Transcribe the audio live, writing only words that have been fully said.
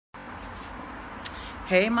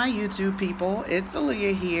Hey my YouTube people, it's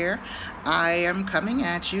Aaliyah here. I am coming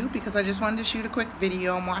at you because I just wanted to shoot a quick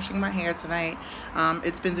video. I'm washing my hair tonight.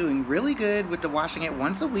 It's been doing really good with the washing it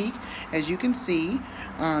once a week. As you can see,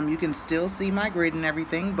 you can still see my grid and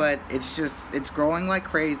everything, but it's growing like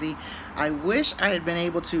crazy. I wish I had been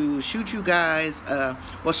able to shoot you guys,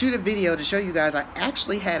 shoot a video to show you guys I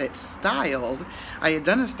actually had it styled. I had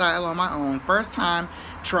done a style on my own. First time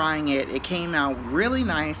trying it, it came out really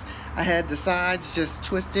nice. I had the sides just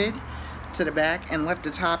twisted to the back and left the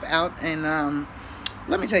top out. And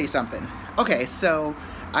let me tell you something. Okay, so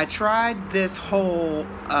I tried this whole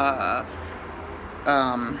what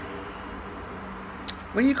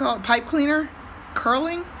do you call it, pipe cleaner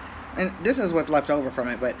curling, and this is what's left over from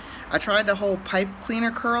it, but I tried the whole pipe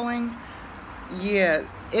cleaner curling. Yeah,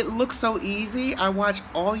 it looks so easy. I watch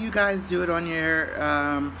all you guys do it on your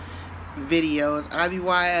videos.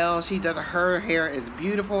 IBYL, she does, her hair is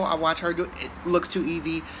beautiful. I watch her do it. It looks too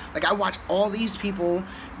easy. Like, I watch all these people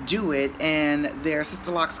do it and their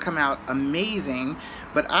sister locks come out amazing,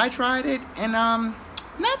 but I tried it and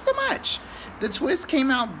not so much. The twist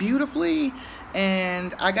came out beautifully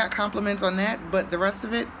and I got compliments on that, but the rest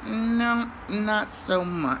of it, no, not so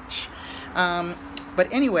much.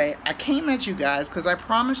 But anyway, I came at you guys because I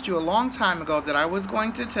promised you a long time ago that I was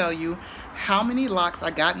going to tell you how many locks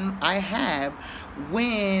I have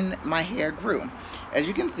when my hair grew. As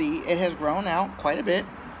you can see, it has grown out quite a bit.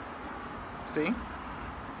 See?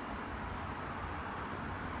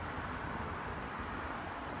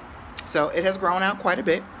 So it has grown out quite a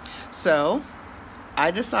bit. So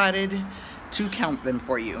I decided to count them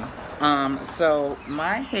for you. So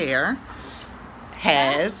my hair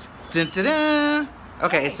has dun-dun-dun.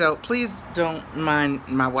 Okay, so please don't mind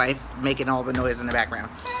my wife making all the noise in the background.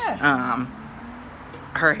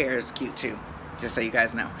 Her hair is cute too, just so you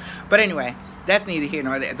guys know. But anyway, that's neither here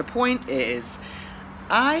nor there. The point is,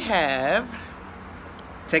 I have,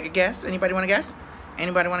 take a guess. Anybody want to guess?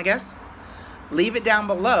 Anybody want to guess? Leave it down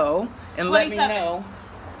below and 27. Let me know.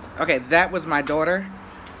 Okay, that was my daughter.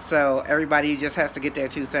 So everybody just has to get their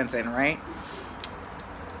 2 cents in, right?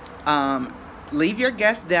 Leave your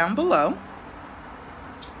guess down below.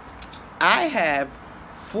 I have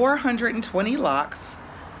 420 locks,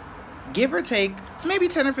 give or take maybe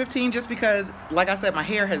 10 or 15, just because, like I said, my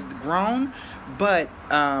hair has grown, but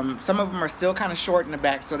some of them are still kind of short in the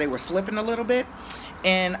back, so they were slipping a little bit.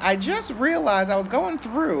 And I just realized, I was going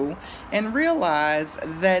through and realized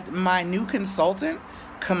that my new consultant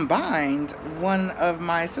combined one of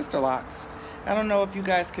my sister locks. I don't know if you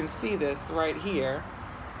guys can see this right here.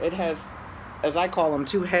 It has, as I call them,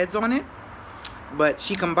 2 heads on it. But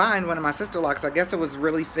she combined one of my sister locks. I guess it was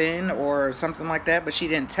really thin or something like that, but she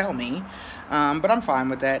didn't tell me. But I'm fine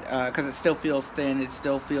with that because it still feels thin. It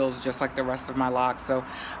still feels just like the rest of my locks, so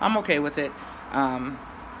I'm okay with it.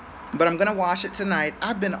 But I'm gonna wash it tonight.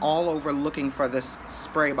 I've been all over looking for this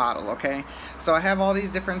spray bottle, okay? So I have all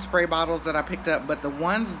these different spray bottles that I picked up, but the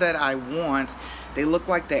ones that I want, they look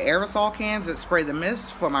like the aerosol cans that spray the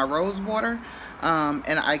mist for my rose water.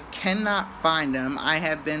 And I cannot find them. I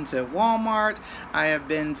have been to Walmart, I have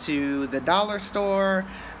been to the dollar store,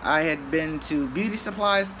 I had been to beauty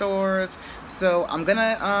supply stores, so I'm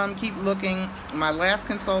gonna keep looking. My last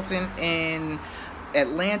consultant in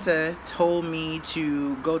Atlanta told me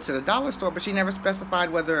to go to the dollar store, but she never specified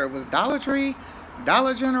whether it was Dollar Tree,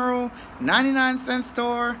 Dollar General, 99-cent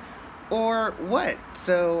store, or what.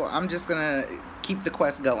 So I'm just gonna keep the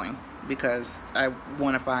quest going because I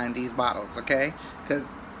want to find these bottles, okay? Because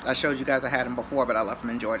I showed you guys I had them before, but I left them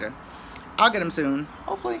in Georgia. I'll get them soon,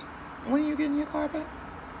 hopefully. When are you getting your car back?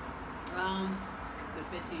 The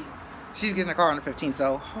 15th. She's getting a car on the 15th,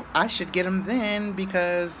 so I should get them then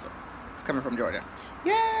because it's coming from Georgia.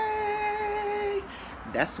 Yay!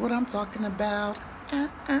 That's what I'm talking about.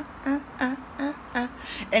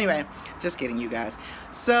 Anyway, just kidding, you guys.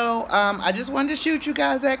 So I just wanted to shoot you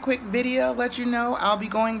guys that quick video, let you know I'll be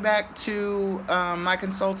going back to my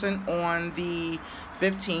consultant on the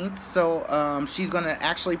 15th. So she's gonna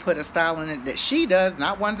actually put a style in it that she does,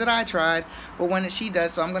 not one that I tried, but one that she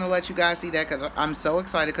does. So I'm gonna let you guys see that because I'm so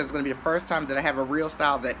excited, because it's gonna be the first time that I have a real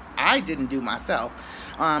style that I didn't do myself.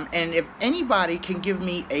 And if anybody can give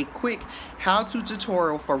me a quick how-to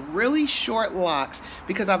tutorial for really short locks,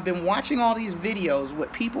 because I've been watching all these videos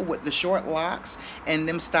with people with the short locks and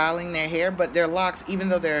them styling their hair, but their locks, even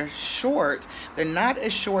though they're short, they're not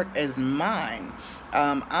as short as mine.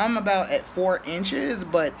 I'm about at 4 inches,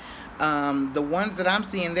 but the ones that I'm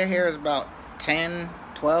seeing, their hair is about 10,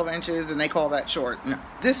 12 inches, and they call that short. No,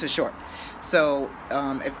 this is short. So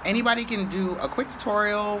if anybody can do a quick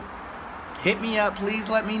tutorial, hit me up. Please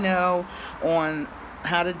let me know on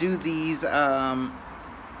how to do these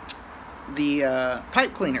the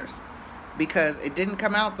pipe cleaners because it didn't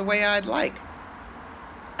come out the way I'd like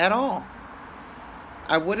at all.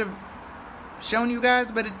 I would have shown you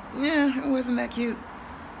guys, but it wasn't that cute.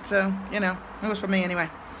 So, you know, it was for me anyway.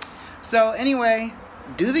 So anyway,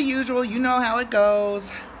 do the usual. You know how it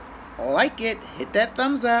goes. Like it, hit that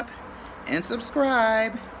thumbs up, and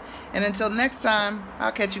subscribe. And until next time,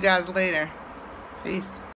 I'll catch you guys later. Peace.